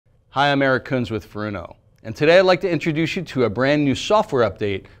Hi, I'm Eric Kunz with Furuno, and today I'd like to introduce you to a brand new software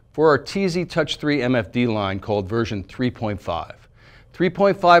update for our TZT3 MFD line called version 3.5.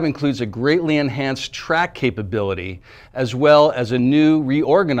 3.5 includes a greatly enhanced track capability, as well as a new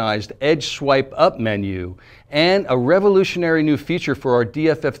reorganized edge swipe up menu, and a revolutionary new feature for our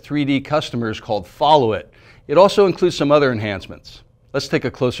DFF3D customers called Follow It. It also includes some other enhancements. Let's take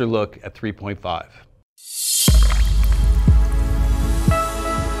a closer look at 3.5.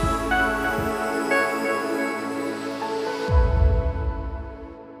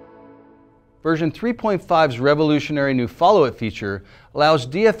 Version 3.5's revolutionary new Follow It feature allows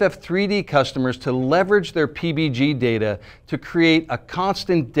DFF3D customers to leverage their PBG data to create a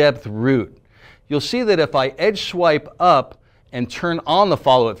constant depth route. You'll see that if I edge swipe up and turn on the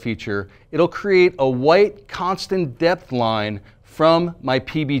Follow It feature, it'll create a white constant depth line from my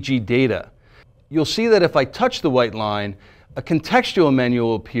PBG data. You'll see that if I touch the white line, a contextual menu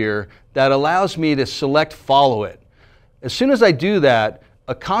will appear that allows me to select Follow It. As soon as I do that,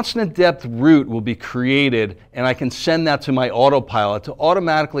 a constant depth route will be created, and I can send that to my autopilot to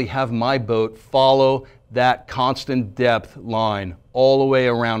automatically have my boat follow that constant depth line all the way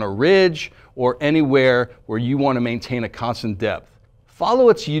around a ridge or anywhere where you want to maintain a constant depth. Follow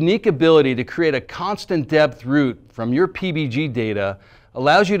It's unique ability to create a constant depth route from your PBG data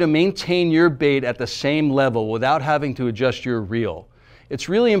allows you to maintain your bait at the same level without having to adjust your reel. It's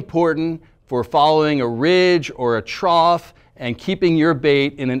really important for following a ridge or a trough and keeping your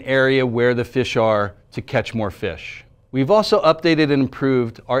bait in an area where the fish are to catch more fish. We've also updated and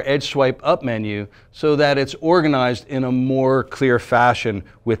improved our edge swipe up menu so that it's organized in a more clear fashion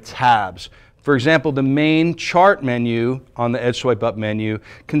with tabs. For example, the main chart menu on the edge swipe up menu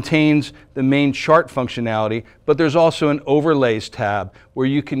contains the main chart functionality, but there's also an overlays tab where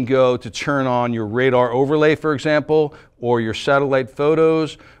you can go to turn on your radar overlay, for example, or your satellite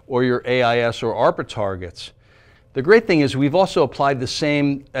photos, or your AIS or ARPA targets. The great thing is we've also applied the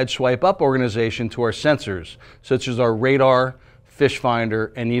same edge swipe up organization to our sensors, such as our radar, fish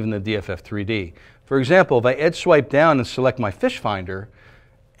finder, and even the DFF3D. For example, if I edge swipe down and select my fish finder,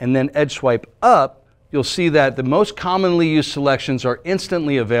 and then edge swipe up, you'll see that the most commonly used selections are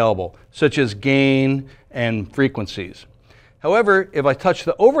instantly available, such as gain and frequencies. However, if I touch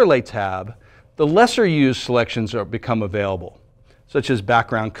the overlay tab, the lesser used selections become available, such as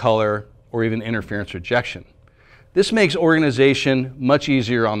background color or even interference rejection. This makes organization much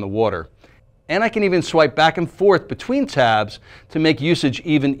easier on the water. And I can even swipe back and forth between tabs to make usage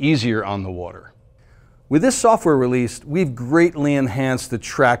even easier on the water. With this software release, we've greatly enhanced the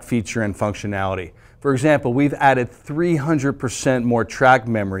track feature and functionality. For example, we've added 300% more track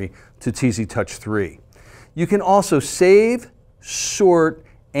memory to TZT3. You can also save, sort,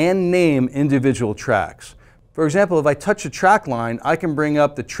 and name individual tracks. For example, if I touch a track line, I can bring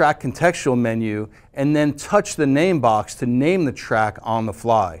up the track contextual menu and then touch the name box to name the track on the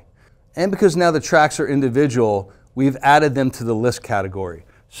fly. And because now the tracks are individual, we've added them to the list category.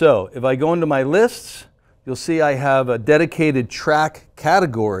 So if I go into my lists, you'll see I have a dedicated track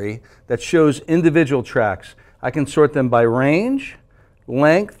category that shows individual tracks. I can sort them by range,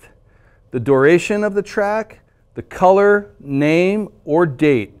 length, the duration of the track, the color, name, or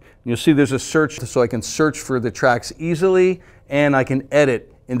date. You'll see there's a search, so I can search for the tracks easily, and I can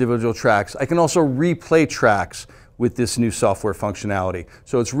edit individual tracks. I can also replay tracks with this new software functionality.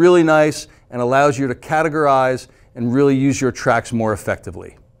 So it's really nice and allows you to categorize and really use your tracks more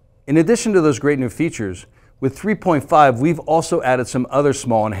effectively. In addition to those great new features, with 3.5, we've also added some other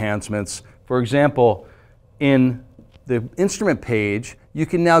small enhancements. For example, in the instrument page, you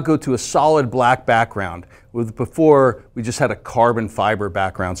can now go to a solid black background. Before, we just had a carbon fiber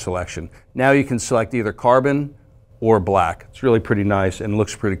background selection. Now you can select either carbon or black. It's really pretty nice and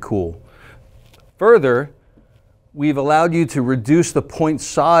looks pretty cool. Further, we've allowed you to reduce the point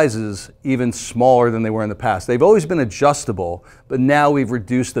sizes even smaller than they were in the past. They've always been adjustable, but now we've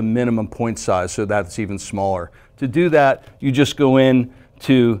reduced the minimum point size so that's even smaller. To do that, you just go in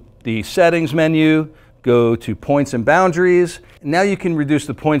to the settings menu, go to points and boundaries, and now you can reduce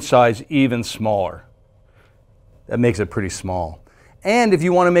the point size even smaller. That makes it pretty small. And if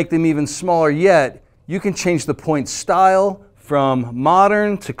you want to make them even smaller yet, you can change the point style from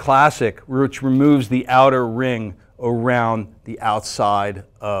modern to classic, which removes the outer ring around the outside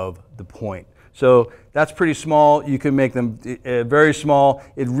of the point. So that's pretty small. You can make them very small.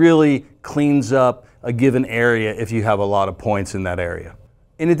 It really cleans up a given area if you have a lot of points in that area.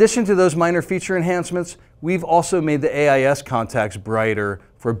 In addition to those minor feature enhancements, we've also made the AIS contacts brighter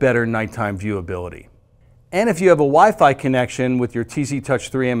for better nighttime viewability. And if you have a Wi-Fi connection with your TZT3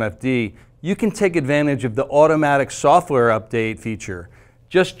 MFD, you can take advantage of the automatic software update feature.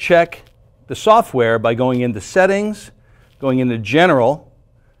 just check the software by going into Settings, going into General,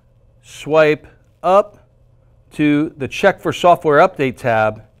 swipe up to the Check for Software Update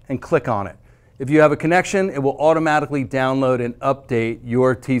tab, and click on it. If you have a connection, it will automatically download and update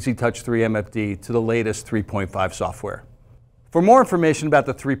your TZT3 MFD to the latest 3.5 software. For more information about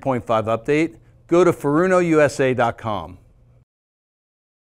the 3.5 update, go to FurunoUSA.com.